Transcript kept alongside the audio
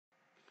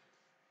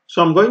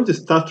So I'm going to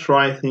start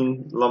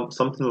writing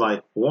something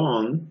like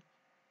 1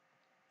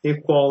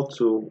 equal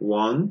to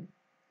 1,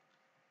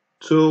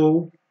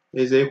 2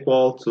 is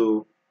equal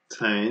to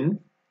 10,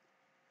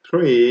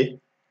 3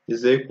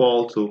 is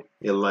equal to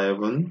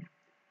 11,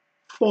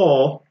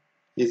 4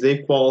 is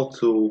equal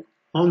to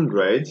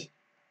 100,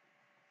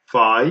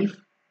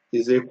 5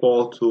 is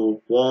equal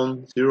to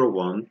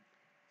 101,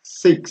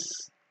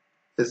 6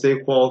 is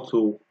equal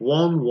to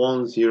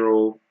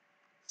 110,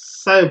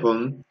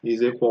 7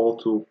 is equal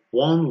to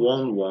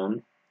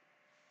 111,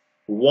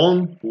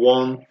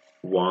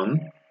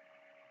 111,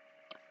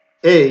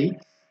 8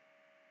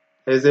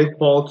 is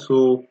equal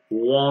to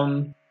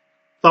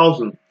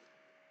 1000.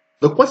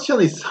 The question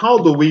is, how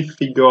do we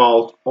figure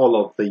out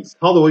all of these?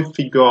 How do we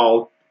figure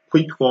out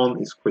which one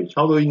is which?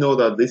 How do we know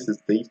that this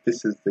is this,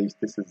 this is this,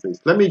 this is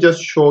this? Let me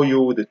just show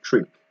you the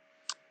trick.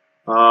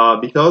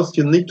 Because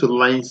you need to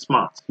learn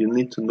smart. You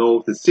need to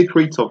know the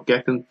secrets of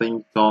getting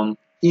things done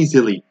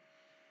easily.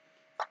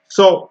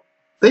 So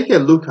take a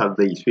look at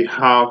this. We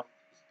have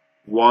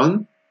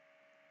 1,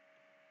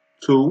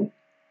 2,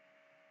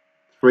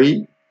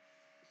 3,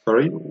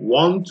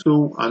 1,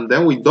 2, and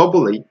then we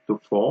double it to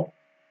 4,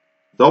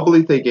 double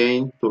it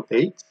again to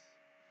 8,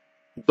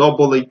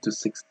 double it to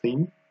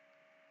 16,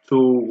 to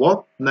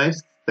what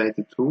next?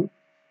 32,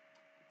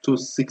 to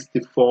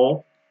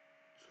 64,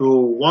 to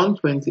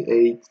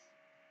 128,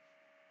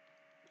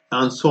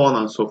 and so on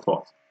and so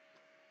forth.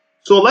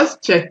 So let's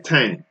check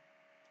 10,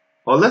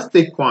 or let's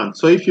take 1.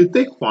 So if you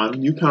take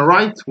 1, you can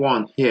write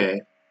 1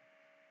 here,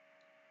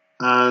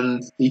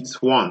 and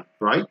it's 1,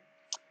 right?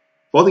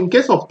 But in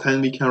case of 10,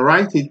 we can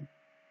write it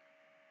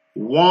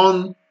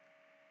 1,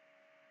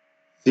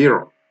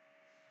 0.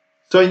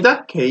 So in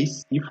that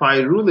case, if I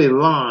rule a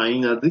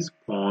line at this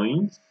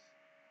point,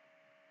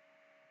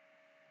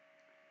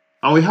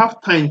 and we have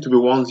 10 to be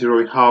 1, 0,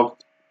 we have,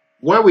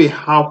 where we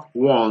have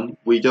 1,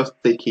 we just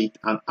take it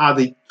and add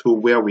it to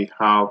where we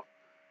have,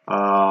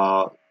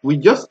 we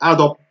just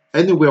add up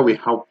anywhere we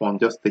have 1,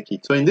 just take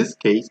it. So in this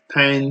case,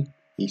 10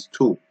 is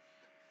 2.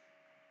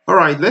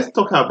 Alright, let's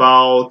talk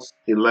about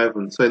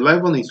 11. So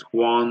 11 is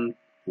 1,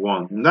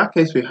 1. In that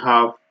case, we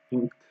have,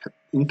 in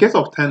case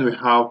of 10, we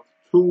have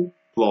 2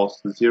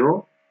 plus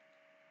 0.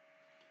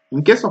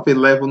 In case of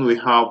 11, we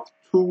have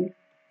 2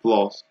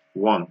 plus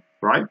 1,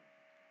 right?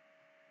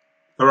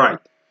 Alright,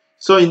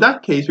 so in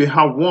that case, we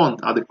have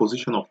 1 at the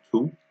position of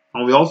 2,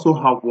 and we also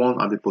have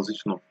 1 at the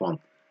position of 1.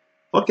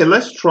 Okay,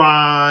 let's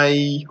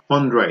try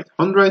 100.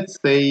 100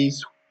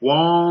 says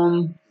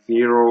 1,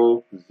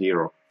 0,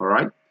 0,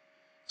 alright?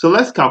 So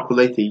let's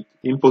calculate it.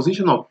 In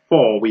position of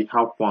 4, we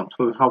have 1,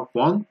 so we have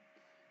 1.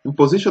 In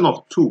position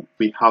of 2,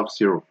 we have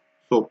 0.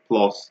 So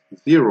plus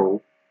 0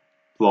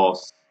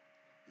 plus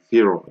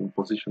 0 in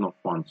position of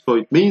 1. So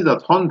it means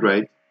that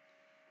 100,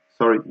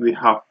 we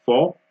have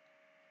 4.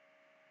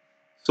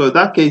 So in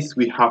that case,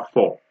 we have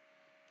 4.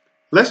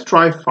 Let's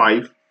try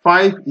 5.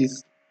 5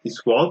 is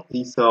what?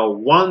 It's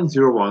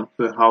 101. So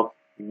we have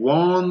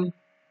 1,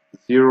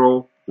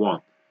 0,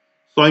 1.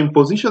 So in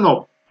position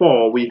of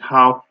 4, we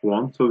have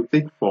 1. So we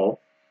take 4.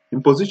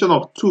 In position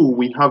of 2,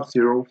 we have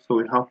 0. So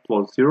we have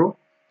plus 0.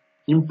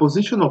 In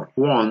position of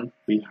 1,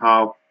 we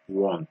have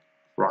 1.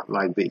 Right,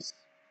 like this.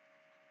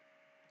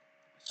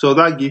 So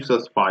that gives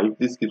us 5.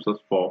 This gives us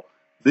 4.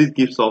 This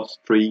gives us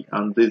 3.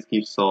 And this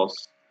gives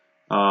us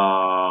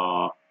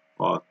 2,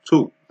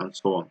 and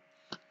so on.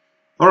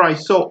 Alright,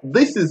 so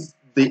this is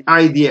the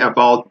idea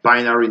about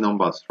binary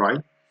numbers,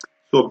 right?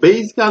 So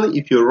basically,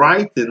 if you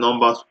write the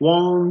numbers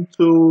 1,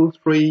 2,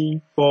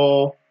 3,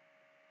 4,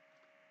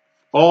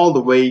 all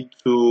the way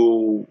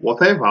to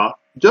whatever,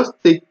 just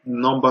take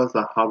numbers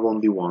that have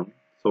only 1.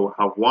 So we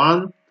have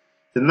 1.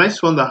 The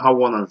next one that have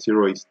 1 and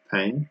 0 is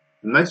 10.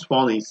 The next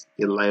one is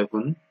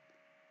 11.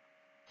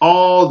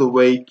 All the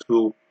way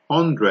to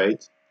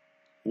 100,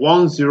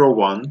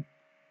 101,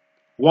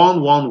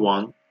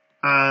 111,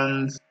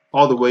 and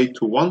all the way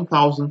to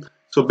 1000.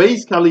 So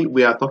basically,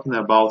 we are talking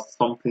about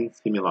something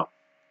similar.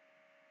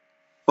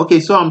 Okay,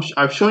 so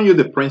I've shown you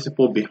the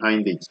principle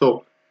behind it.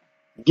 So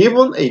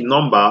given a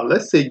number,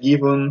 let's say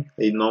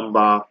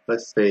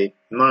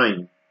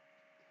 9,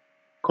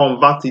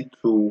 convert it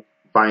to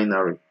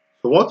binary.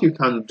 So what you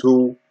can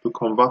do to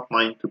convert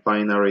 9 to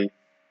binary,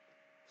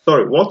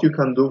 what you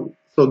can do,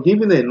 so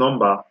given a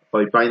number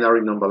or a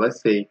binary number,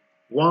 let's say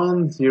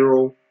 10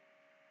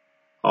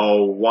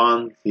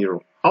 or 10.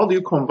 How do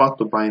you convert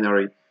to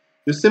binary?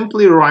 You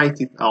simply write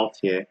it out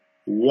here,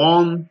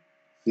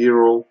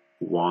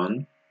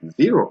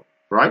 1010,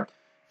 right?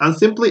 And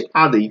simply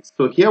add it.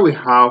 So here we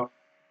have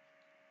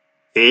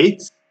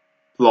 8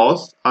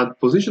 plus, at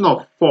position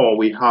of 4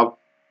 we have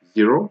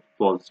 0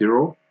 plus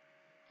 0.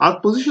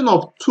 At position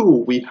of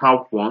 2 we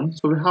have 1,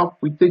 so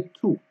we take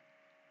 2.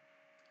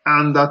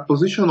 And at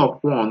position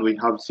of 1 we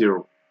have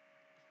 0.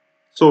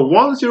 So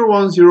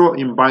 1010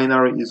 in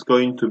binary is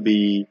going to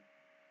be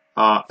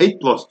 8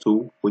 plus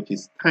 2, which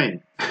is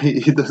 10.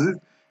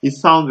 It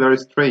sounds very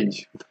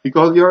strange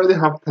because you already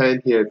have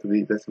 10 here to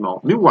the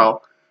decimal.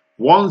 Meanwhile,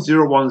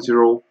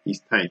 1010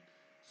 is 10.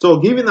 So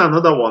given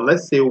another one,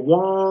 let's say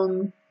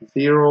 1,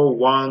 0,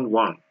 1,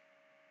 1.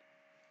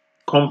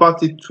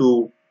 Convert it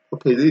to,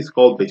 okay, this is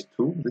called base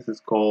 2. This is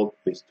called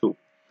base 2.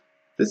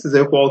 This is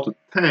equal to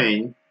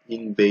 10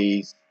 in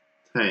base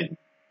 10.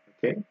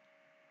 Okay.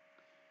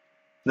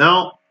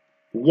 Now,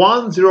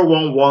 1, 0,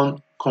 1,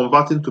 1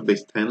 converting to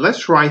base 10.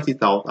 Let's write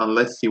it out and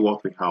let's see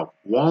what we have.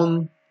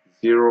 1,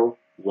 0,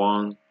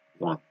 1,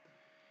 1.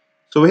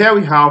 So here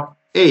we have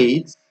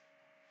 8.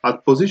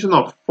 At position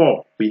of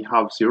 4, we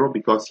have 0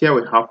 because here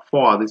we have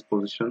 4 at this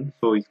position.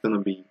 So it's going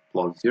to be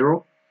plus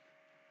 0.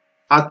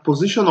 At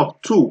position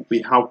of 2,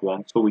 we have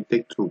 1. So we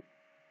take 2.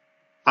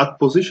 At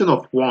position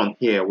of 1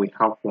 here, we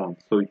have 1.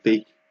 So we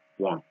take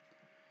 1.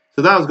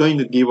 So that's going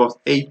to give us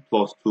 8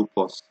 plus 2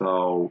 plus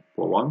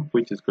 1,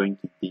 which is going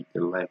to be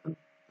 11.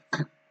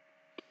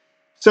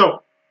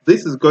 So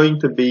this is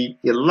going to be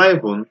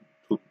 11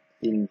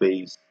 in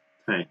base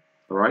 10.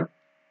 Alright?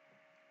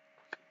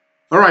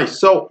 Alright,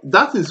 so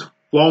that is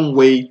one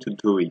way to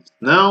do it.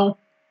 Now,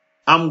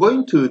 I'm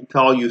going to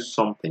tell you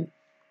something.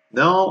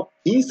 Now,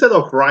 instead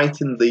of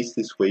writing this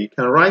way, you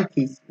can write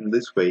this in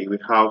this way. We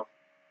have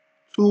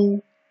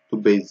 2 to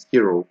base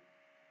 0.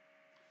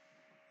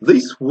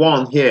 This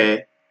one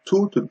here,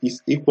 2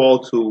 is equal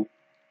to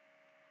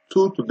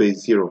 2 to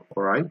base 0,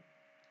 alright?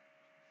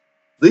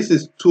 This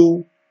is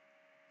 2,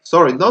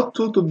 sorry, not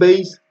 2 to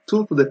base,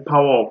 2 to the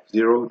power of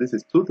 0. This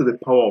is 2 to the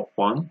power of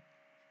 1.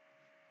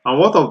 And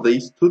what of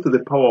this? 2 to the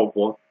power of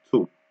what?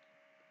 2,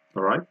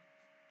 alright?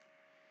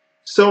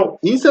 So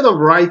instead of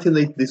writing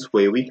it this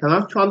way, we can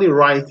actually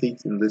write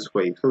it in this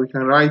way. So we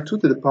can write 2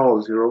 to the power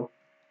of 0,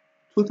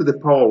 2 to the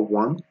power of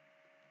 1,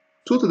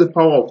 2 to the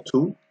power of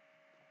 2,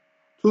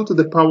 2 to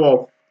the power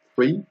of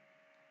 3,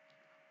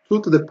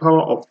 2 to the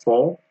power of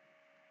 4,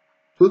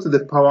 2 to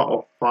the power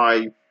of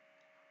 5,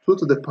 2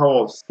 to the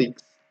power of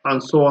 6,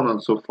 and so on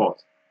and so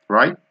forth,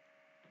 right?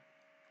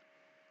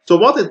 So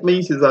what it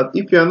means is that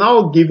if you are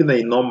now given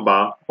a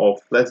number of,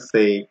 let's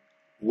say,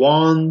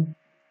 1,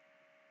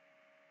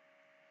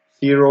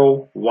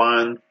 0,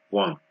 1,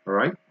 1,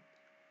 alright?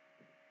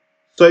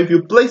 So if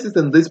you place it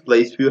in this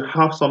place, you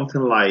have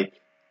something like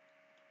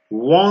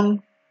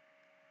 1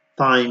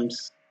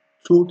 times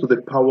 2 to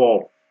the power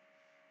of,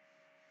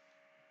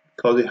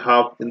 because we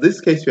have, in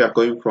this case we are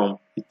going from,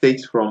 it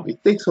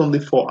takes only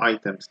 4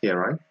 items here,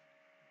 right?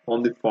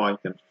 Only 4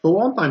 items. So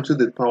 1 times 2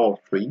 to the power of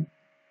 3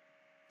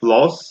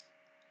 plus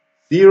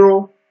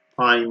 0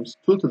 times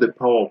 2 to the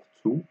power of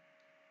 2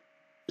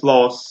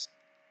 plus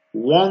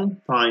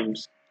 1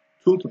 times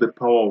 2 to the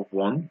power of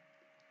 1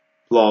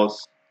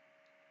 plus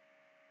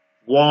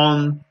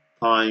 1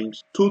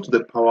 times 2 to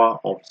the power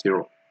of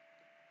 0.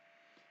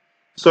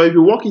 So if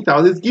you work it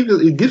out,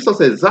 it gives us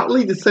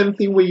exactly the same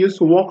thing we used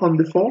to work on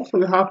before. So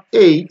we have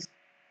 8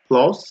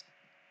 plus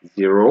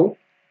 0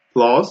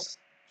 plus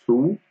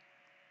 2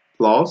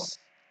 plus,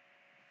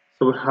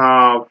 so we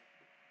have,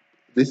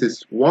 this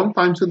is 1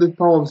 times 2 to the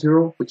power of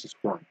 0, which is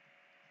 1.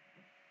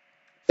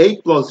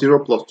 8 plus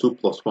 0 plus 2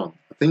 plus 1.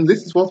 I think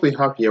this is what we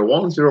have here,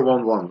 1, 0,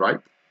 1, 1, right?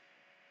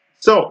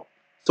 So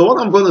what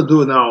I'm going to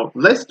do now,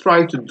 let's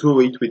try to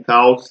do it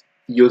without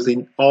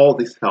using all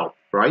this help,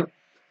 right?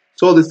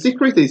 So the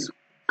secret is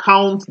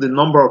count the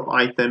number of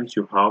items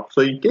you have.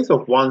 So in case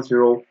of 1,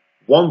 0,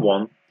 1,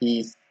 1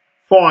 is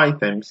 4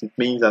 items. It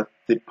means that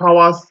the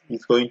powers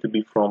is going to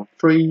be from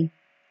 3,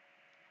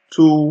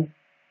 2,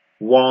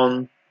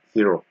 1,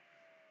 0.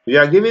 We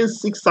are given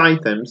 6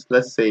 items,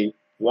 let's say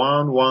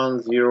 1,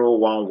 1, 0,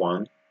 1,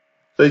 1.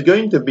 So it's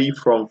going to be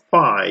from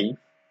 5,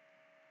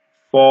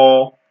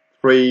 4,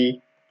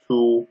 3,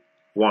 2,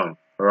 1.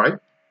 Alright?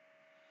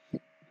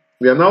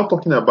 We are now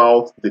talking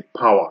about the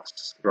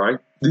powers, right?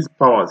 These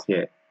powers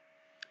here.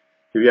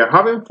 If we are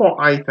having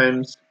 4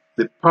 items,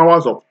 the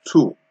powers of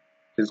 2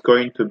 is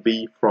going to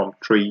be from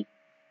 3,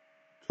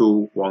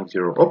 2, 1,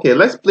 0. Okay,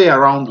 let's play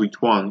around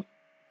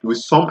with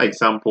some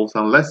examples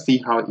and let's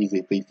see how easy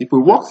it is. If we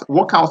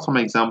work out some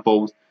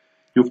examples,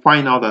 you'll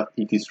find out that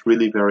it is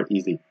really very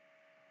easy.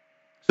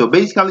 So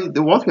basically,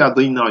 what we are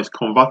doing now is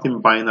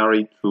converting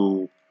binary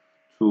to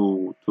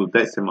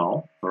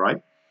decimal, all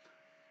right?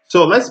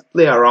 So let's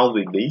play around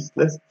with this.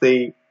 Let's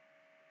say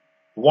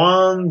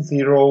 1,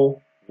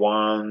 0,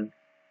 1,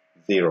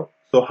 0.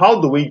 So how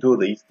do we do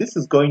this? This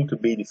is going to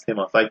be the same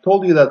as I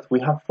told you that we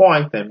have 4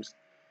 items.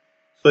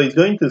 So it's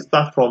going to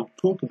start from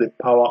 2 to the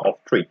power of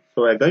 3.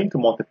 So we're going to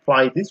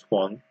multiply this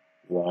one,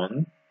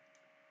 1,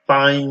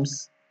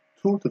 times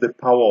 2 to the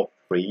power of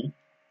 3,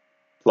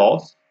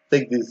 plus,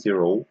 take this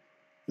 0,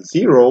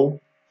 0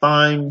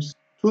 times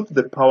 2 to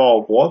the power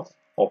of what?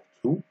 Of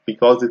 2,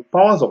 because the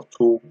powers of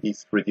 2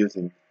 is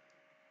reducing,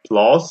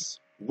 plus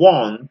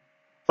 1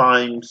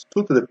 times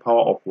 2 to the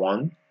power of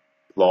 1,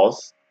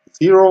 plus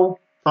 0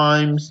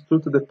 times 2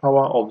 to the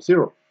power of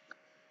 0.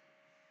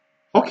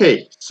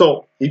 Okay,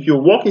 so if you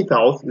work it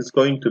out, it's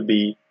going to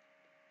be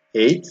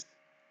 8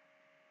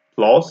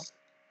 plus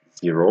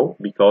 0,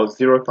 because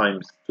 0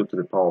 times 2 to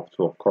the power of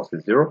 2, of course,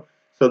 is 0.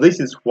 So this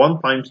is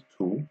 1 times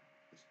 2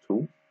 is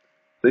 2.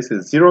 This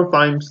is 0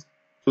 times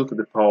 2 to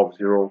the power of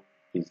 0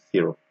 is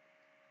 0.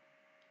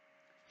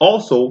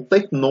 Also,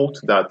 take note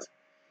that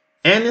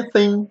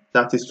anything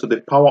that is to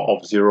the power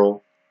of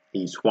 0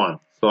 is 1.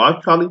 So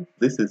actually,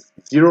 this is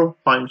 0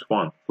 times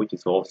 1, which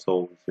is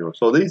also 0.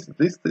 So this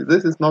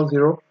is not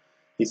 0.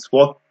 It's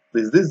what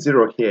is this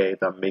 0 here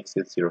that makes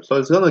it 0. So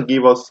it's going to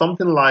give us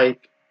something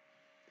like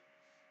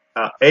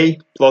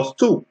 8 plus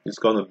 2 is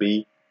going to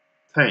be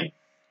 10.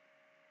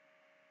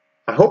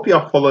 I hope you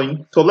are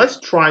following. So let's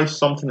try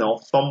something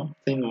else,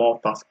 something more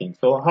tasking.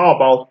 So how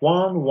about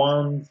 1,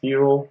 1,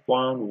 0,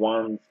 1,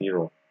 1,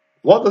 0?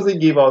 What does it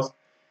give us?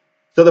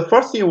 So the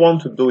first thing you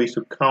want to do is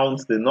to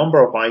count the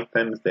number of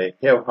items there.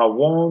 Here we have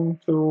 1,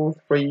 2,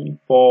 3,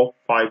 4,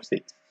 5,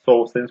 6.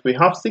 So since we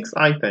have 6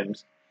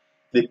 items,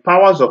 the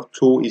powers of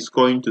 2 is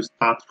going to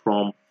start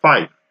from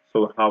 5.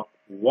 So we have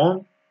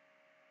 1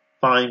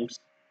 times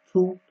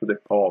 2 to the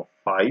power of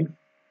 5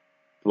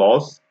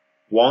 plus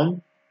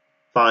 1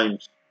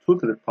 times 2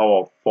 to the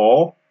power of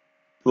 4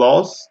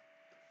 plus,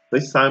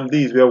 this time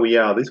this is where we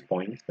are at this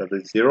point, that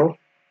is 0.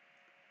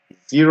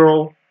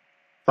 0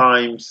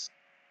 times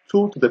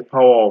 2 to the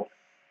power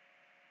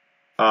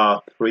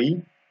of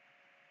 3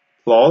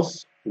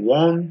 plus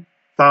 1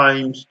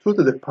 times 2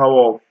 to the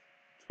power of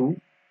 2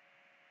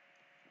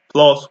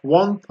 plus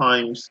 1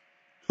 times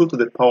 2 to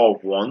the power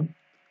of 1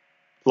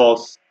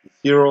 plus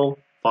 0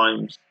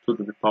 times 2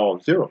 to the power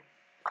of 0.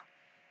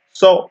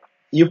 So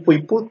if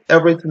we put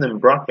everything in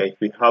brackets,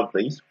 we have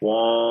this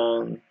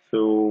 1,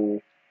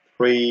 2,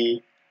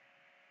 3,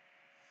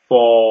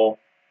 4,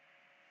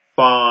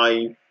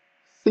 5,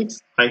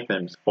 6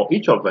 items for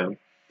each of them.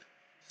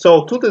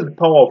 So 2 to the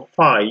power of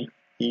 5,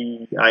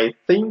 I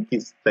think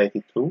is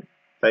 32.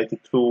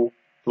 32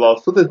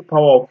 plus 2 to the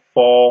power of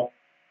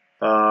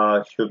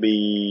 4 should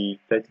be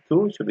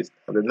 32. Should be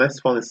the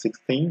next one is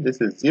 16.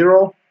 This is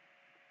 0,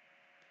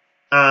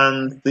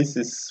 and this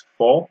is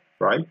 4,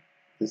 right?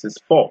 This is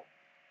 4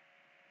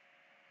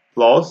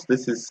 plus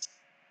this is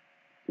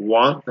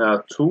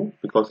 2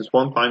 because it's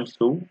 1 times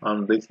 2,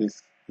 and this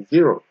is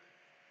 0.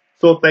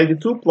 So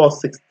 32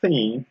 plus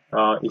 16,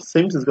 it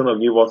seems it's going to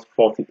give us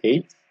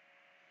 48.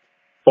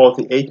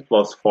 48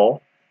 plus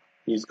 4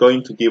 is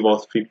going to give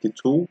us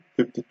 52.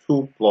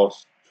 52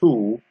 plus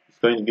 2 is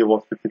going to give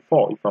us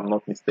 54, if I'm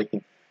not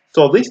mistaken.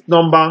 So this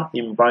number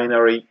in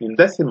binary, in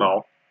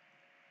decimal,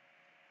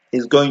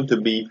 is going to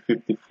be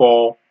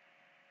 54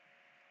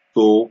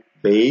 to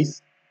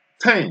base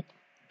 10.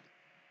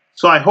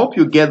 So I hope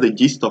you get the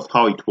gist of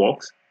how it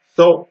works.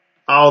 So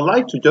I would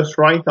like to just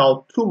write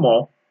out 2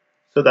 more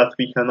so that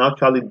we can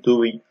actually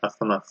do it as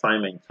an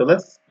assignment. So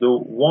let's do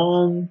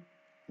 1,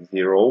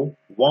 0,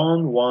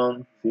 1,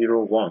 1,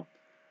 0, 1.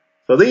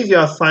 So this is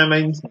your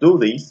assignment. Do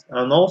this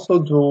and also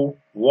do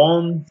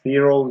 1,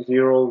 0,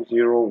 0,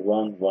 0,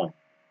 1, 1.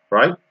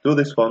 Right? Do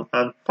this one.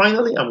 And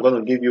finally, I'm going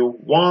to give you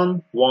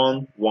 1,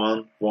 1,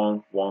 1,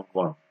 1, 1,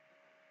 1.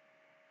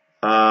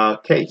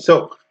 Okay,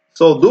 so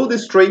do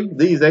this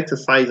this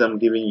exercise I'm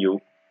giving you.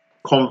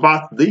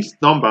 Convert these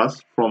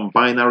numbers from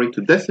binary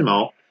to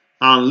decimal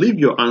and leave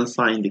your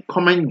answer in the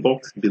comment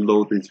box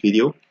below this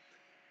video.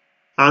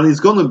 And it's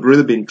going to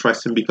really be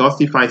interesting because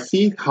if I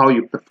see how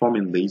you perform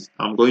in this,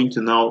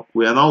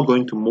 we are now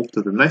going to move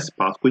to the next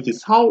part, which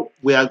is how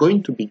we are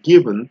going to be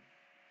given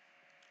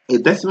a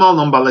decimal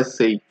number, let's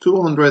say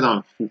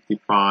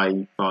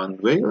 255,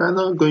 and we are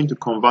now going to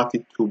convert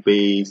it to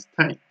base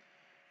 10.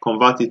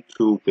 Convert it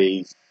to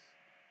base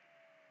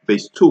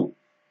 2.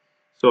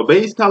 So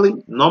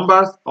basically,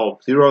 numbers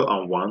of 0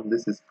 and 1,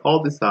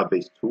 all these are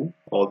base 2,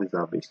 all these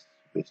are base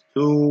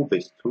 2,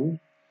 base 2.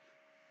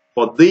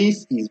 But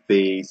this is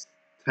base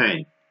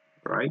 10,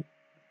 right?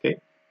 Okay.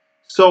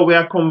 So we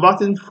are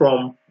converting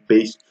from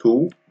base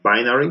 2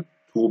 binary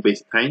to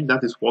base 10.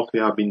 That is what we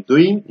have been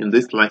doing in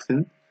this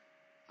lesson.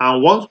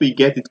 And once we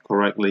get it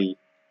correctly,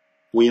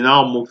 we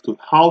now move to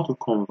how to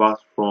convert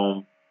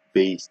from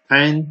base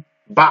 10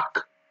 back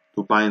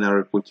to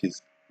binary, which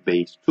is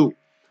base 2.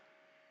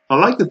 I'd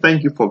like to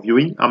thank you for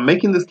viewing. I'm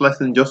making this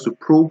lesson just to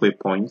prove a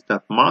point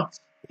that maths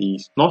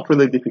is not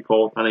really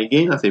difficult. And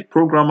again, as a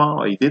programmer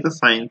or a data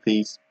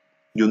scientist,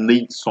 you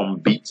need some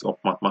bits of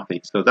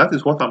mathematics. So that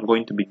is what I'm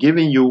going to be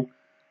giving you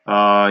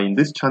in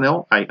this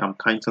channel. I am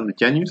Kindson the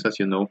Genius, as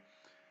you know.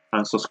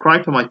 And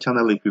subscribe to my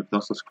channel if you've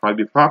not subscribed.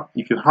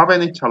 If you have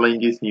any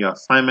challenges in your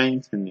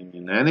assignments,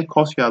 in any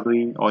course you are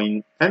doing, or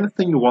in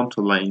anything you want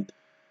to learn,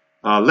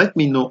 let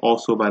me know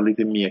also by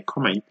leaving me a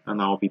comment,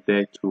 and I'll be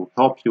there to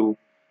help you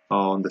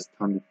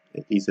understand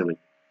it easily.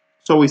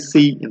 So we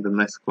see in the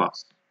next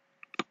class.